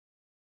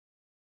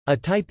A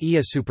type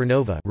Ia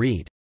supernova,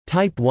 read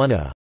type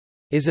 1A,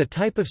 is a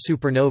type of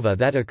supernova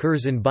that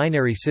occurs in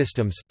binary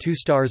systems, two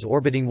stars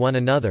orbiting one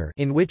another,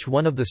 in which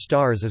one of the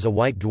stars is a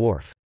white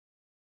dwarf.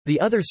 The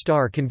other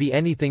star can be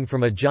anything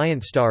from a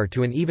giant star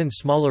to an even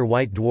smaller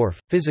white dwarf.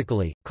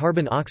 Physically,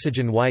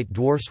 carbon-oxygen white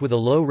dwarfs with a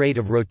low rate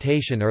of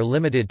rotation are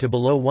limited to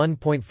below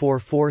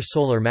 1.44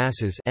 solar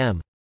masses m.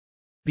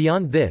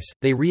 Beyond this,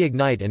 they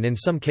reignite and in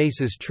some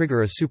cases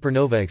trigger a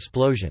supernova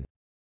explosion.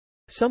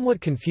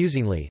 Somewhat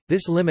confusingly,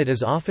 this limit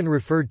is often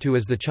referred to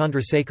as the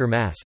Chandrasekhar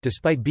mass,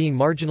 despite being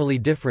marginally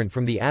different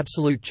from the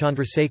absolute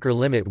Chandrasekhar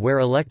limit where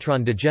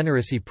electron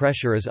degeneracy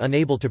pressure is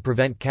unable to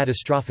prevent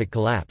catastrophic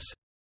collapse.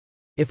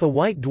 If a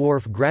white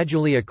dwarf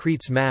gradually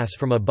accretes mass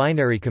from a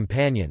binary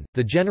companion,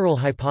 the general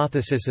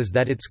hypothesis is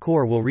that its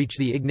core will reach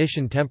the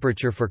ignition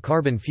temperature for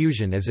carbon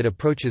fusion as it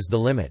approaches the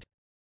limit.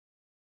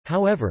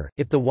 However,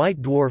 if the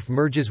white dwarf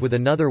merges with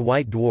another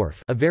white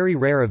dwarf, a very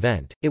rare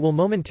event, it will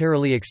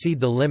momentarily exceed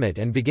the limit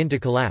and begin to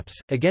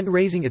collapse, again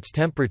raising its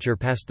temperature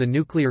past the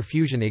nuclear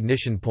fusion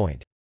ignition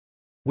point.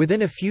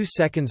 Within a few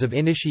seconds of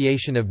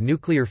initiation of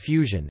nuclear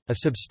fusion, a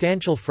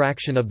substantial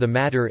fraction of the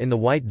matter in the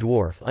white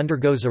dwarf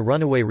undergoes a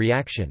runaway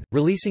reaction,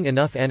 releasing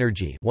enough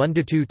energy 1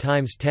 to 2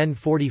 times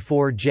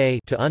 10^44 J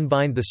to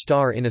unbind the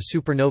star in a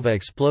supernova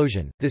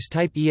explosion. This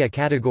type Ia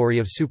category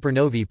of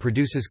supernovae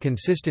produces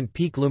consistent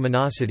peak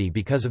luminosity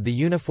because of the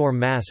uniform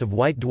mass of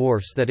white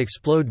dwarfs that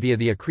explode via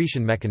the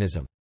accretion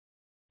mechanism.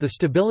 The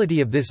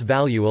stability of this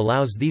value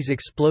allows these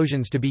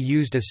explosions to be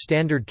used as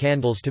standard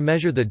candles to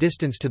measure the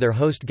distance to their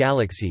host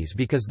galaxies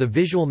because the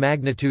visual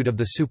magnitude of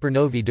the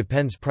supernovae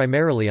depends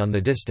primarily on the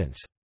distance.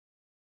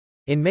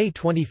 In May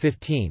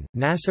 2015,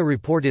 NASA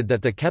reported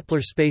that the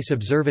Kepler Space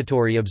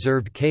Observatory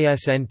observed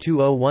KSN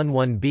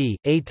 2011b,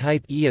 a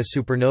type Ia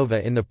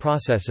supernova in the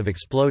process of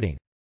exploding.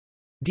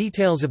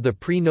 Details of the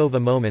pre-nova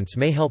moments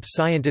may help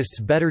scientists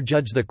better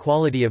judge the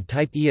quality of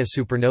type Ia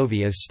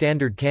supernovae as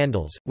standard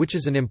candles, which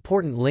is an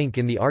important link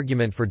in the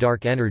argument for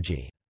dark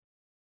energy.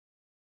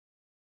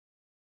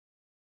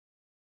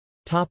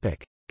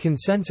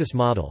 Consensus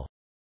model.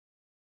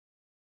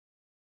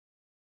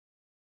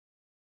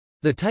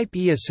 The type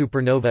Ia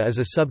supernova is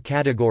a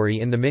subcategory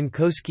in the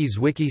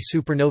Minkowski-Zwicky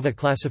supernova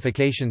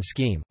classification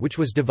scheme, which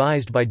was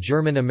devised by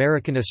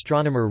German-American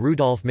astronomer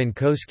Rudolf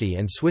Minkowski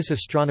and Swiss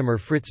astronomer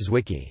Fritz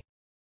Zwicky.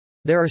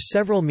 There are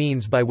several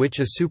means by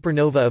which a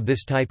supernova of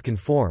this type can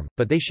form,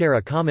 but they share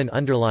a common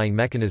underlying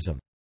mechanism.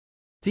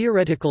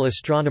 Theoretical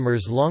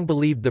astronomers long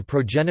believed the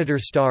progenitor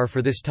star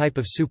for this type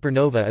of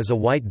supernova is a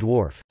white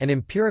dwarf, and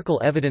empirical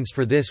evidence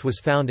for this was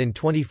found in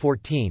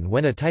 2014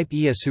 when a type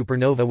Ia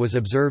supernova was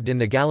observed in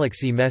the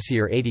galaxy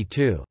Messier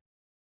 82.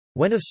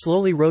 When a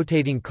slowly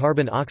rotating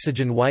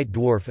carbon-oxygen white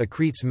dwarf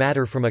accretes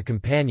matter from a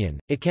companion,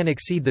 it can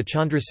exceed the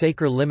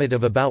Chandrasekhar limit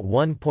of about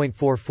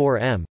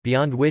 1.44 m,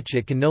 beyond which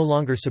it can no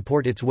longer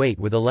support its weight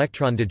with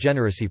electron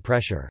degeneracy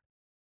pressure.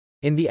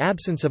 In the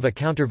absence of a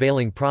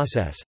countervailing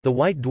process, the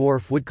white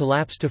dwarf would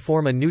collapse to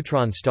form a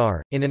neutron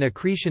star, in an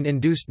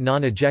accretion-induced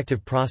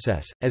non-ejective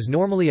process, as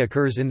normally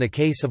occurs in the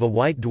case of a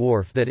white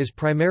dwarf that is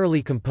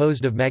primarily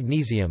composed of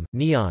magnesium,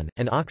 neon,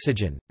 and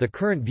oxygen. The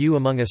current view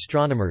among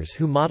astronomers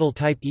who model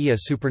type Ia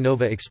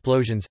supernova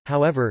explosions,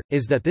 however,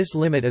 is that this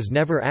limit is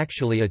never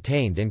actually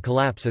attained and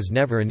collapse is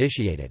never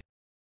initiated.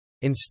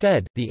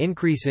 Instead, the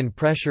increase in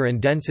pressure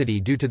and density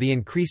due to the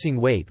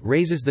increasing weight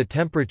raises the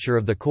temperature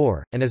of the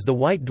core, and as the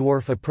white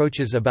dwarf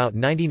approaches about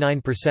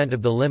 99%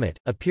 of the limit,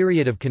 a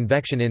period of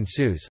convection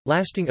ensues,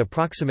 lasting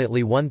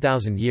approximately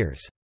 1,000 years.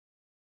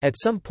 At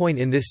some point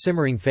in this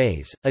simmering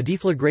phase, a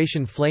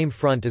deflagration flame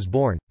front is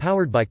born,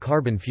 powered by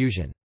carbon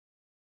fusion.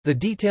 The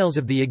details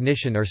of the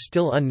ignition are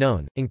still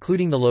unknown,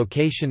 including the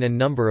location and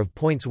number of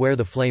points where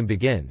the flame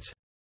begins.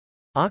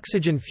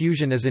 Oxygen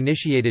fusion is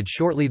initiated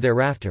shortly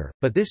thereafter,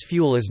 but this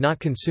fuel is not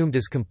consumed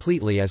as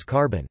completely as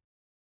carbon.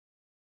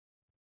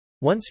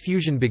 Once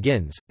fusion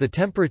begins, the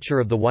temperature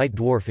of the white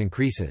dwarf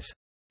increases.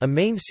 A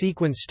main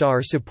sequence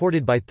star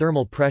supported by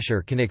thermal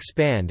pressure can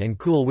expand and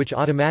cool, which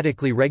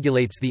automatically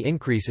regulates the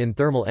increase in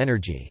thermal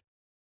energy.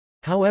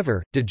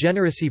 However,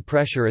 degeneracy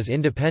pressure is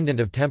independent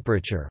of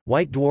temperature.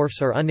 White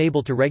dwarfs are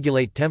unable to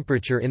regulate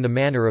temperature in the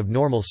manner of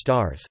normal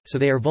stars, so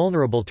they are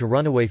vulnerable to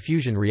runaway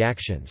fusion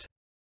reactions.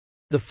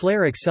 The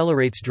flare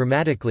accelerates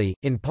dramatically,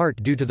 in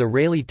part due to the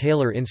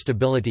Rayleigh-Taylor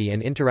instability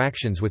and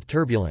interactions with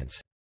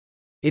turbulence.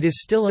 It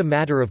is still a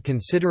matter of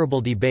considerable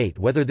debate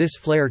whether this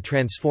flare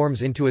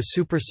transforms into a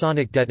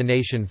supersonic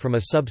detonation from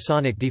a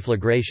subsonic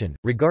deflagration.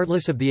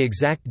 Regardless of the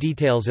exact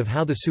details of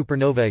how the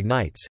supernova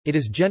ignites, it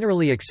is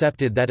generally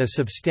accepted that a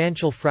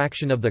substantial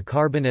fraction of the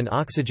carbon and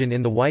oxygen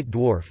in the white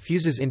dwarf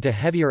fuses into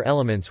heavier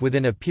elements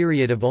within a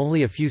period of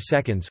only a few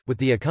seconds, with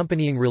the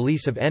accompanying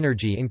release of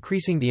energy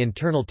increasing the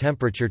internal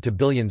temperature to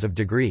billions of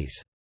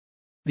degrees.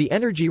 The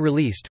energy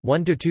released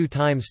 1 to 2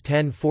 times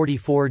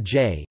 10^44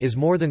 J is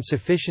more than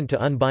sufficient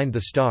to unbind the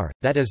star,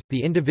 that is,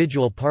 the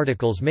individual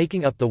particles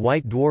making up the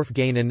white dwarf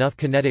gain enough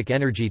kinetic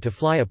energy to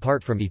fly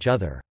apart from each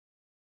other.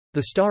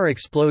 The star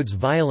explodes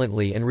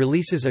violently and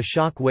releases a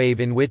shock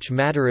wave in which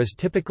matter is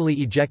typically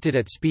ejected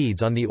at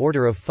speeds on the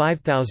order of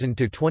 5,000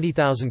 to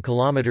 20,000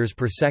 km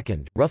per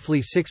second,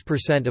 roughly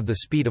 6% of the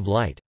speed of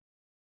light.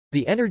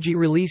 The energy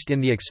released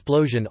in the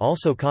explosion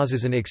also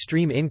causes an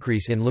extreme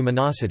increase in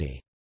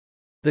luminosity.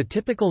 The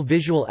typical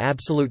visual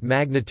absolute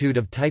magnitude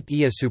of type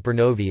Ia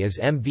supernovae is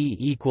MV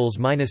equals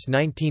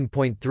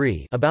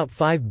 -19.3, about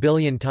 5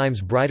 billion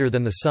times brighter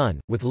than the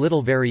Sun, with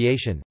little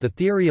variation. The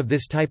theory of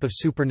this type of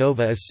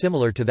supernova is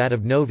similar to that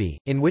of novae,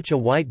 in which a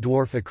white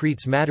dwarf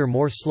accretes matter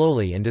more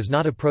slowly and does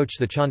not approach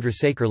the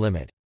Chandrasekhar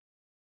limit.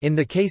 In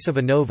the case of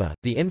a nova,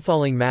 the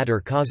infalling matter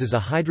causes a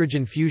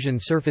hydrogen fusion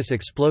surface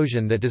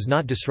explosion that does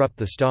not disrupt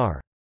the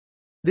star.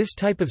 This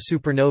type of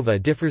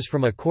supernova differs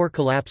from a core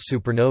collapse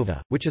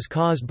supernova, which is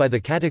caused by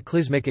the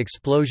cataclysmic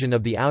explosion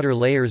of the outer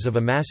layers of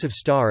a massive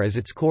star as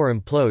its core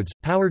implodes,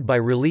 powered by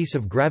release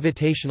of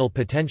gravitational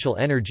potential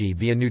energy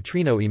via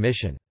neutrino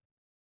emission.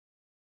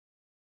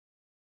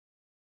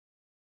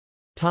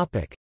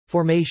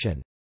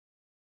 Formation.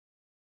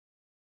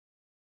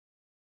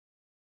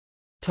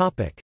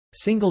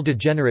 Single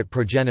degenerate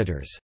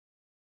progenitors.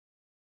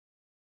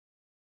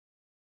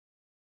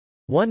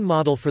 One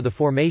model for the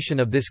formation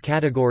of this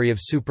category of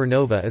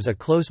supernova is a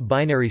close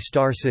binary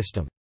star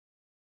system.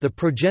 The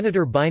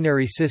progenitor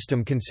binary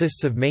system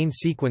consists of main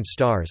sequence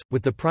stars,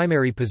 with the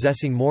primary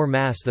possessing more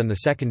mass than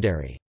the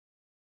secondary.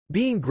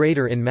 Being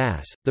greater in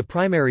mass, the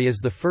primary is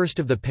the first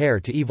of the pair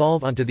to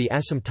evolve onto the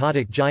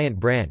asymptotic giant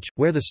branch,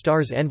 where the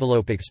star's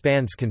envelope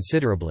expands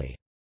considerably.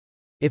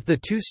 If the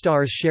two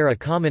stars share a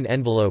common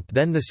envelope,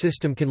 then the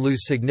system can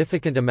lose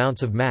significant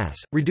amounts of mass,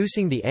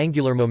 reducing the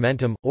angular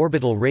momentum,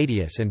 orbital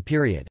radius and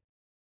period.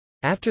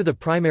 After the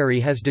primary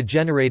has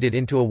degenerated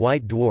into a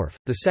white dwarf,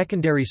 the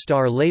secondary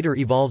star later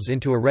evolves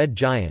into a red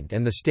giant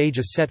and the stage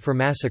is set for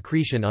mass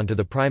accretion onto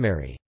the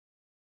primary.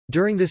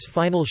 During this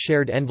final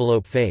shared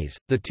envelope phase,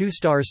 the two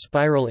stars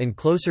spiral in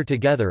closer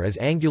together as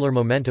angular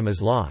momentum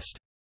is lost.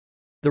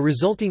 The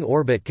resulting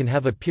orbit can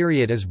have a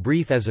period as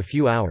brief as a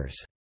few hours.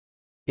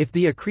 If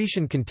the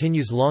accretion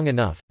continues long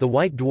enough, the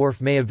white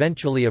dwarf may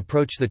eventually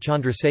approach the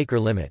Chandrasekhar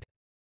limit.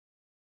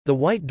 The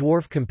white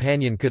dwarf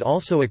companion could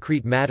also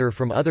accrete matter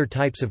from other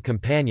types of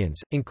companions,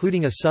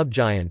 including a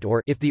subgiant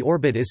or, if the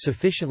orbit is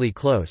sufficiently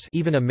close,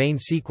 even a main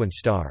sequence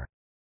star.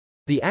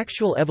 The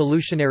actual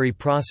evolutionary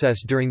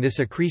process during this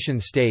accretion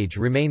stage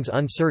remains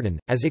uncertain,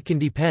 as it can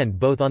depend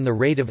both on the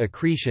rate of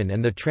accretion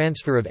and the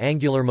transfer of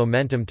angular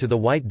momentum to the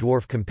white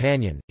dwarf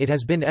companion. It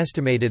has been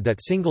estimated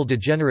that single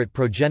degenerate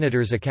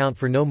progenitors account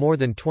for no more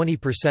than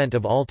 20%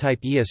 of all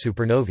type Ia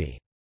supernovae.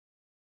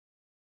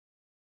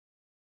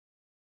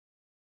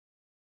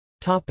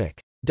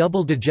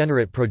 Double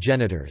degenerate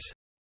progenitors.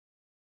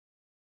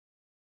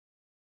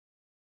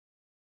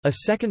 A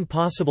second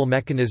possible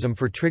mechanism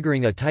for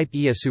triggering a type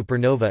Ia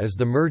supernova is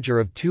the merger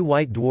of two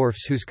white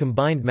dwarfs whose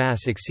combined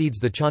mass exceeds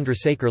the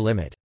Chandrasekhar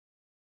limit.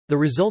 The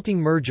resulting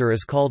merger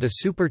is called a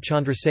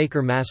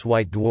super-Chandrasekhar mass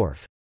white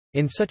dwarf.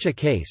 In such a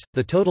case,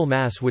 the total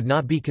mass would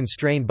not be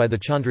constrained by the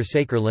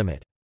Chandrasekhar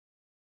limit.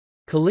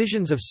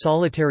 Collisions of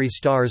solitary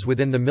stars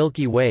within the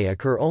Milky Way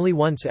occur only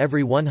once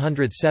every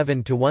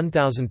 107 to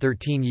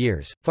 1013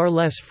 years, far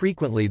less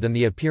frequently than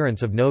the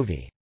appearance of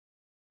novae.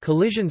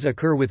 Collisions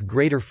occur with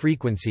greater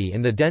frequency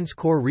in the dense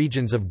core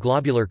regions of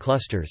globular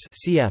clusters,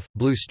 cf.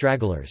 blue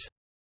stragglers.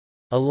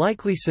 A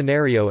likely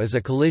scenario is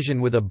a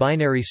collision with a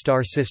binary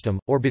star system,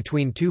 or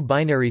between two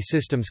binary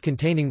systems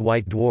containing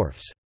white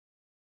dwarfs.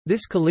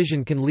 This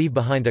collision can leave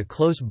behind a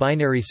close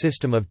binary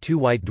system of two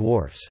white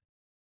dwarfs.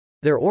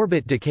 Their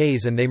orbit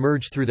decays and they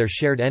merge through their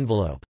shared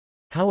envelope.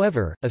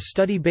 However, a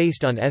study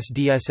based on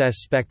SDSS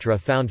spectra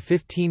found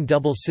 15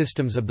 double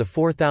systems of the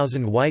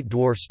 4,000 white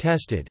dwarfs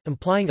tested,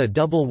 implying a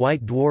double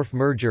white dwarf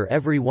merger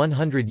every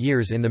 100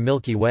 years in the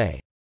Milky Way.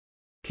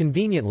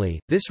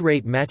 Conveniently, this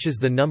rate matches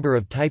the number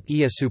of type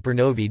Ia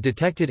supernovae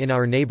detected in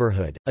our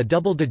neighborhood. A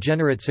double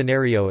degenerate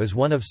scenario is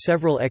one of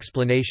several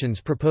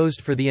explanations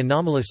proposed for the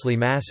anomalously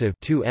massive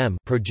 2M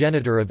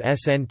progenitor of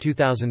SN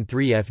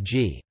 2003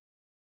 FG.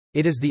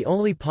 It is the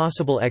only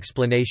possible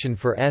explanation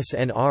for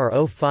SNR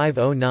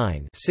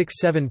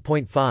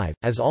 0509-67.5,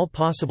 as all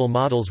possible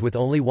models with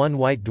only one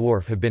white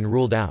dwarf have been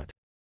ruled out.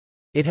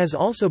 It has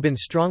also been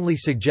strongly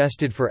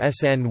suggested for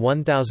SN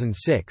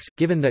 1006,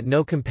 given that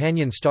no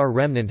companion star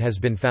remnant has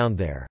been found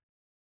there.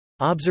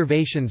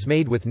 Observations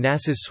made with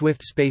NASA's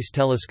Swift Space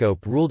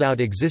Telescope ruled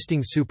out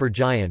existing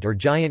supergiant or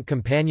giant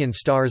companion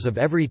stars of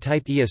every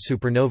type Ia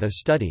supernova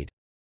studied.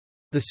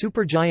 The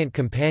supergiant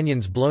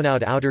companion's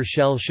blown-out outer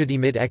shell should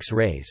emit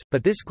X-rays,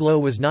 but this glow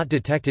was not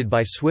detected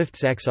by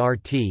Swift's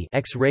XRT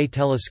X-ray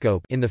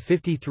telescope in the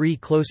 53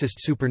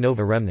 closest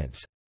supernova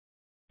remnants.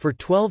 For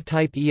 12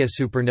 type Ia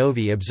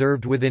supernovae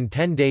observed within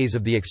 10 days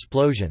of the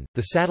explosion,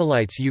 the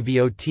satellite's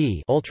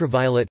UVOT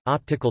ultraviolet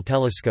optical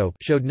telescope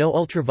showed no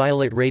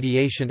ultraviolet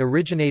radiation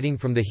originating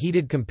from the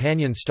heated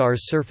companion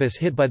star's surface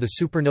hit by the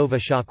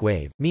supernova shock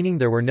wave, meaning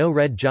there were no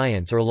red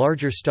giants or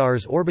larger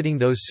stars orbiting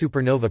those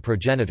supernova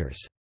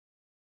progenitors.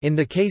 In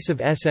the case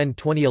of SN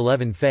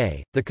 2011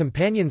 Phae, the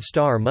companion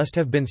star must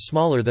have been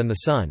smaller than the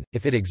Sun,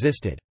 if it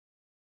existed.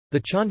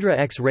 The Chandra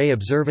X-ray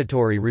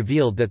Observatory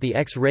revealed that the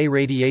X-ray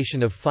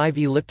radiation of 5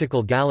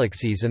 elliptical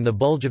galaxies and the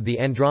bulge of the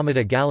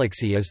Andromeda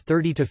Galaxy is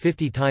 30 to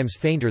 50 times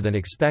fainter than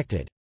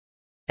expected.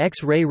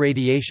 X-ray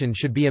radiation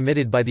should be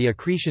emitted by the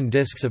accretion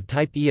disks of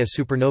Type Ia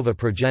supernova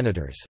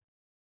progenitors.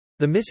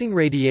 The missing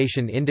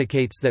radiation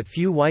indicates that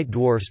few white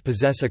dwarfs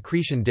possess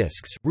accretion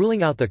disks,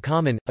 ruling out the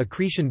common,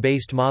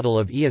 accretion-based model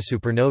of Ia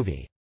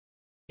supernovae.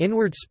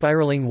 Inward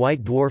spiraling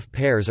white dwarf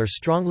pairs are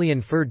strongly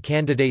inferred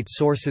candidate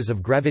sources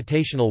of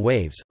gravitational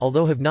waves,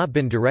 although have not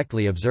been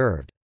directly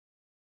observed.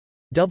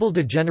 Double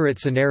degenerate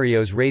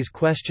scenarios raise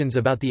questions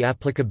about the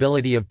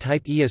applicability of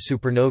Type Ia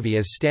supernovae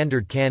as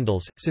standard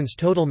candles, since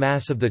total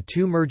mass of the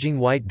two merging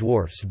white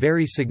dwarfs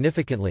varies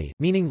significantly,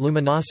 meaning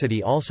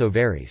luminosity also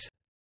varies.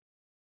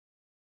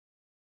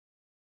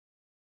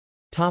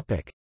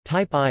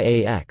 Type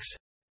IAX.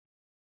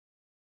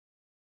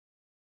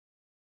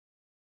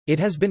 It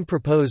has been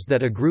proposed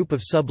that a group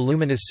of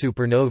subluminous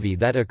supernovae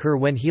that occur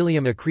when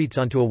helium accretes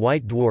onto a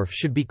white dwarf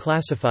should be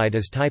classified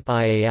as type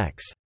IAX.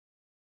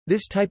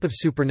 This type of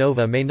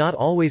supernova may not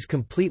always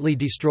completely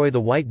destroy the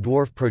white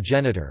dwarf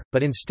progenitor,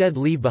 but instead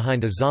leave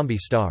behind a zombie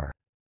star.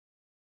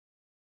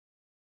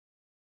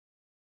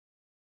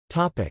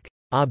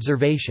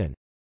 Observation.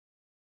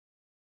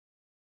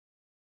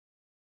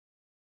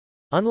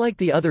 Unlike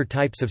the other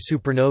types of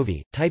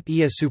supernovae, Type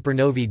Ia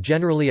supernovae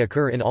generally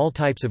occur in all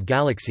types of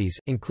galaxies,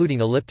 including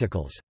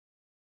ellipticals.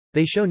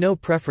 They show no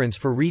preference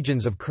for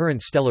regions of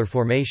current stellar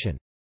formation.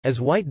 As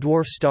white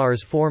dwarf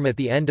stars form at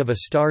the end of a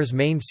star's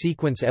main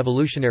sequence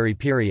evolutionary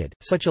period,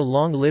 such a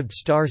long-lived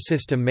star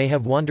system may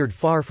have wandered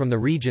far from the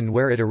region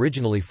where it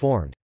originally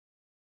formed.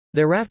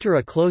 Thereafter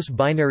a close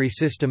binary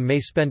system may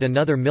spend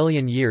another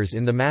million years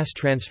in the mass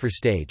transfer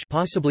stage,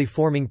 possibly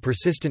forming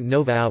persistent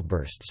nova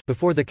outbursts,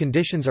 before the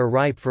conditions are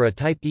ripe for a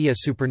Type Ia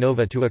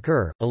supernova to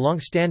occur. A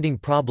long-standing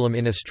problem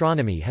in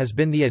astronomy has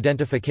been the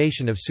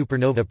identification of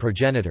supernova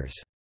progenitors.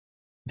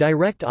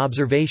 Direct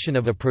observation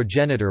of a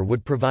progenitor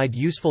would provide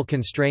useful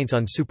constraints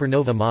on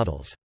supernova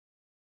models.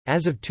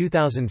 As of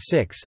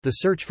 2006, the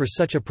search for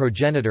such a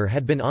progenitor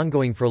had been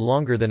ongoing for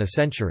longer than a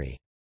century.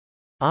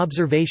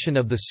 Observation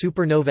of the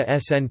supernova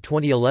SN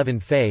 2011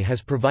 Phae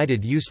has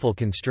provided useful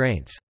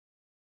constraints.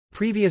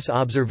 Previous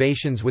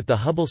observations with the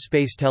Hubble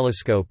Space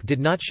Telescope did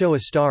not show a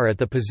star at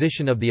the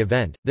position of the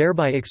event,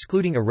 thereby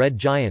excluding a red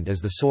giant as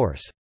the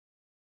source.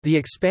 The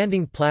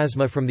expanding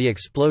plasma from the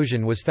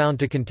explosion was found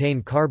to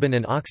contain carbon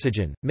and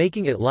oxygen,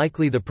 making it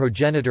likely the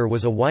progenitor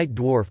was a white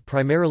dwarf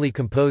primarily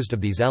composed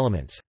of these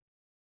elements.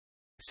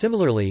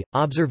 Similarly,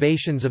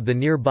 observations of the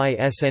nearby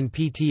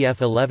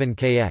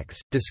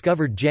SNPTF11KX,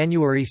 discovered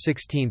January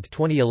 16,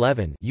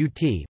 2011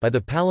 UT by the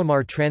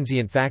Palomar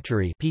Transient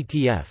Factory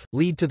 (PTF),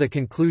 lead to the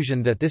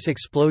conclusion that this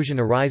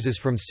explosion arises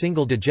from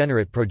single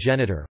degenerate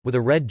progenitor, with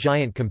a red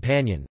giant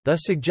companion,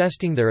 thus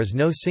suggesting there is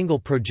no single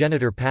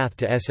progenitor path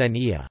to SN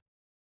Ia.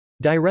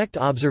 Direct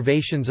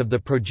observations of the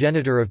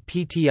progenitor of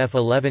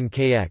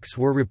PTF11KX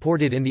were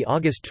reported in the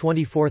August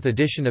 24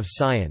 edition of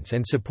Science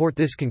and support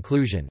this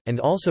conclusion, and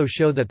also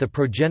show that the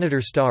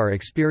progenitor star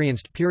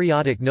experienced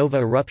periodic nova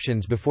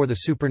eruptions before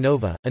the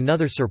supernova,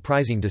 another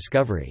surprising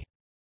discovery.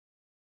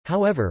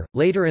 However,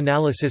 later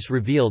analysis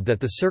revealed that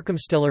the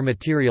circumstellar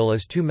material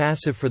is too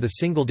massive for the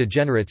single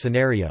degenerate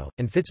scenario,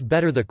 and fits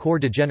better the core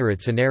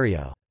degenerate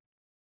scenario.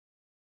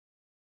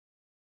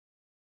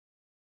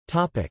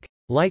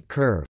 Light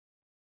curve.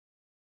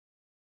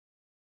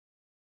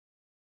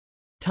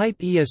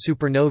 Type Ia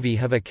supernovae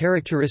have a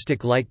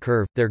characteristic light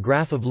curve, their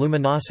graph of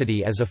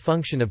luminosity as a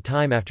function of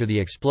time after the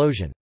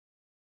explosion.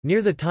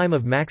 Near the time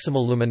of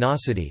maximal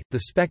luminosity, the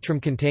spectrum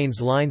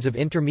contains lines of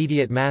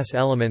intermediate mass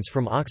elements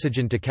from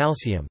oxygen to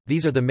calcium.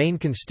 These are the main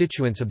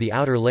constituents of the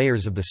outer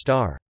layers of the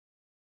star.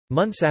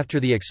 Months after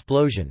the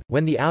explosion,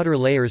 when the outer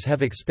layers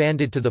have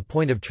expanded to the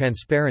point of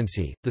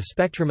transparency, the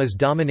spectrum is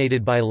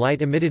dominated by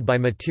light emitted by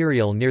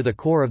material near the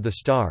core of the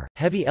star,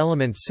 heavy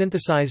elements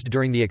synthesized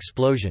during the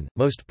explosion,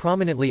 most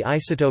prominently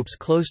isotopes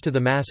close to the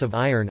mass of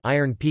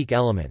iron peak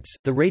elements,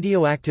 the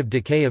radioactive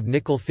decay of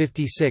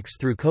nickel-56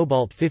 through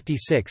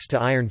cobalt-56 to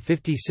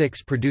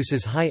iron-56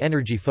 produces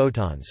high-energy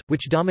photons,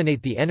 which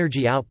dominate the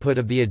energy output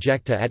of the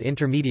ejecta at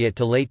intermediate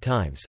to late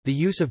times. The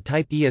use of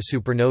Type Ia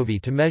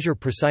supernovae to measure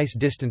precise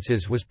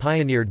distances was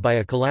pioneered by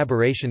a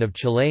collaboration of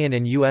Chilean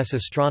and U.S.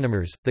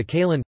 astronomers, the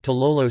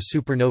Kalin-Tololo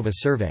Supernova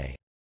Survey.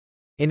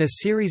 In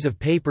a series of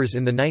papers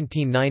in the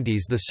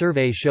 1990s, the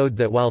survey showed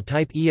that while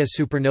Type Ia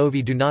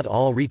supernovae do not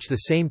all reach the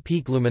same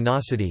peak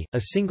luminosity,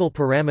 a single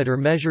parameter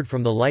measured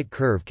from the light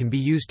curve can be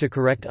used to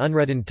correct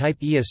unreddened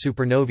Type Ia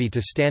supernovae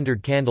to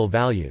standard candle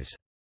values.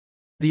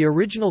 The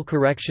original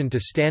correction to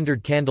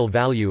standard candle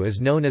value is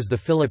known as the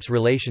Phillips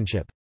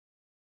relationship,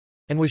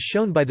 and was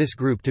shown by this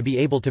group to be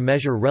able to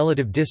measure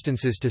relative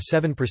distances to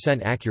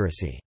 7%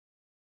 accuracy.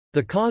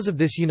 The cause of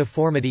this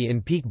uniformity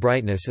in peak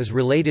brightness is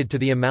related to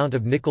the amount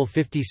of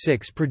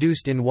nickel-56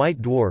 produced in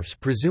white dwarfs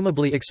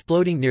presumably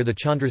exploding near the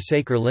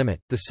Chandrasekhar limit.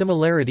 The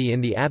similarity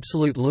in the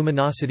absolute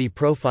luminosity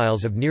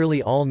profiles of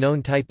nearly all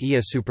known type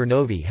Ia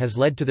supernovae has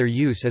led to their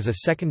use as a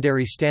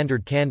secondary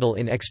standard candle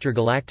in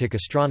extragalactic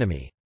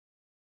astronomy.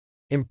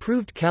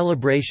 Improved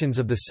calibrations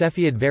of the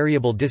Cepheid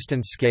variable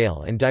distance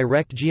scale and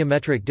direct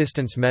geometric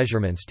distance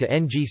measurements to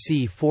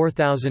NGC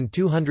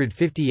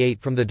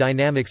 4258 from the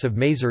dynamics of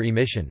maser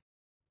emission,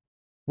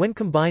 when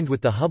combined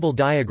with the Hubble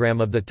diagram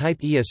of the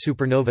type Ia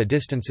supernova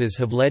distances,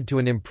 have led to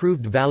an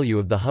improved value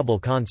of the Hubble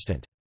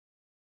constant.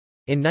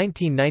 In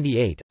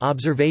 1998,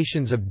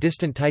 observations of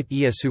distant type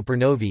Ia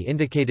supernovae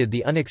indicated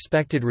the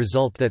unexpected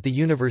result that the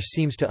universe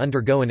seems to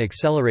undergo an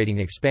accelerating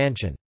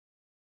expansion.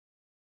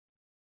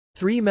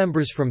 3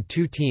 members from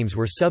 2 teams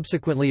were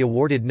subsequently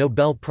awarded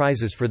Nobel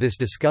Prizes for this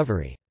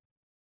discovery.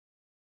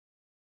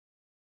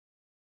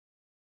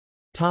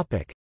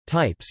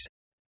 Types.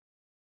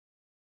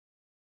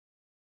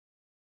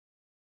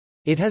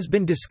 It has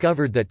been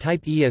discovered that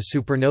type Ia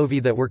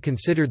supernovae that were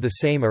considered the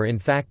same are in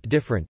fact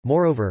different.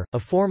 Moreover, a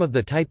form of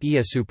the type Ia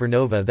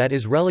supernova that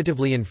is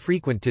relatively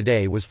infrequent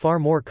today was far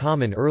more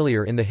common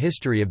earlier in the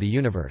history of the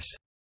universe.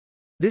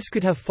 This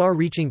could have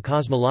far-reaching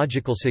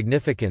cosmological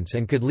significance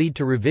and could lead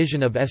to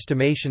revision of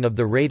estimation of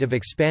the rate of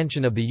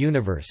expansion of the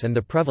universe and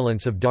the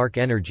prevalence of dark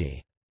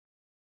energy.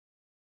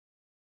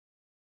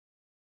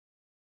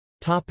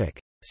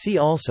 See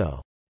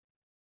also: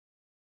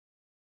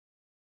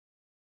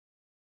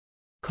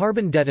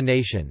 Carbon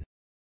detonation,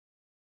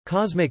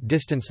 Cosmic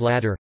distance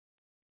ladder,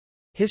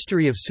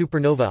 History of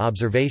supernova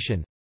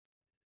observation,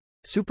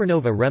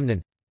 Supernova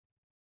remnant.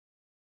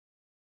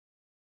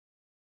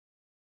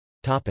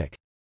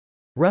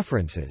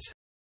 References.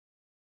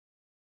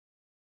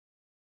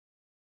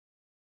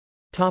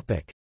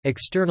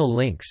 External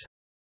links.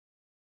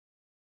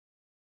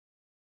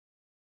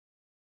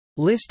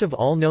 List of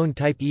all known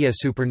type Ia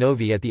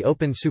supernovae at the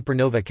Open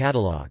Supernova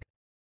Catalog.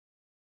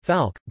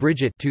 Falk,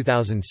 Bridget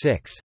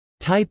 2006.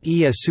 Type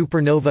Ia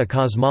supernova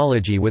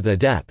cosmology with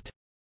Adept.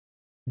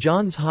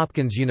 Johns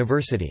Hopkins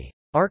University.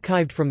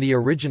 Archived from the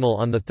original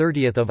on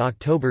 30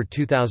 October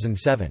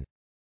 2007.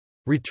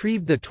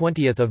 Retrieved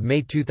 20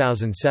 May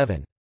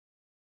 2007.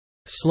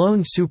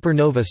 Sloan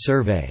Supernova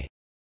Survey.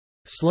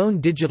 Sloan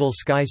Digital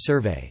Sky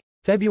Survey.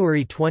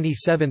 February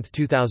 27,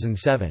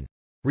 2007.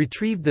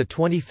 Retrieved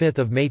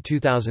 25 May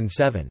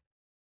 2007.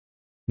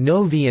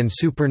 Novae and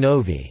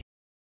supernovae.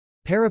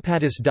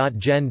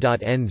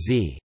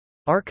 Peripatus.gen.nz.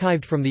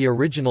 Archived from the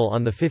original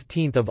on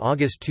 15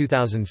 August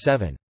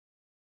 2007.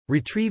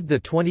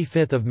 Retrieved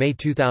 25 May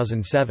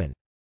 2007.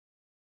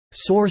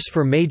 Source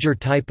for major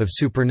type of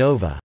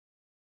supernova.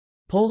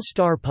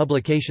 Polestar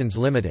Publications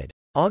Limited.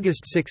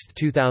 August 6,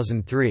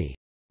 2003.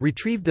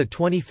 Retrieved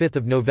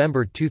 25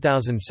 November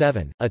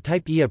 2007. A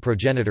type Ia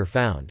progenitor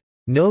found.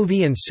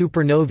 Novae and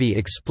supernovae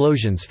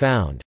explosions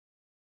found.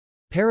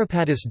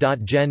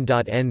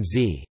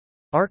 Peripatus.gen.nz.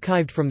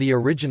 Archived from the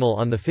original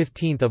on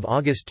 15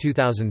 August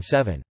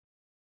 2007.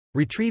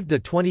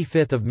 Retrieved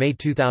 25 May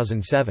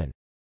 2007.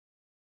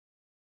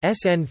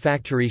 SN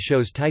Factory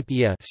shows type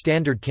Ia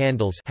standard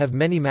candles have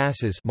many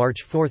masses.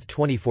 March 4,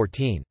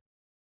 2014.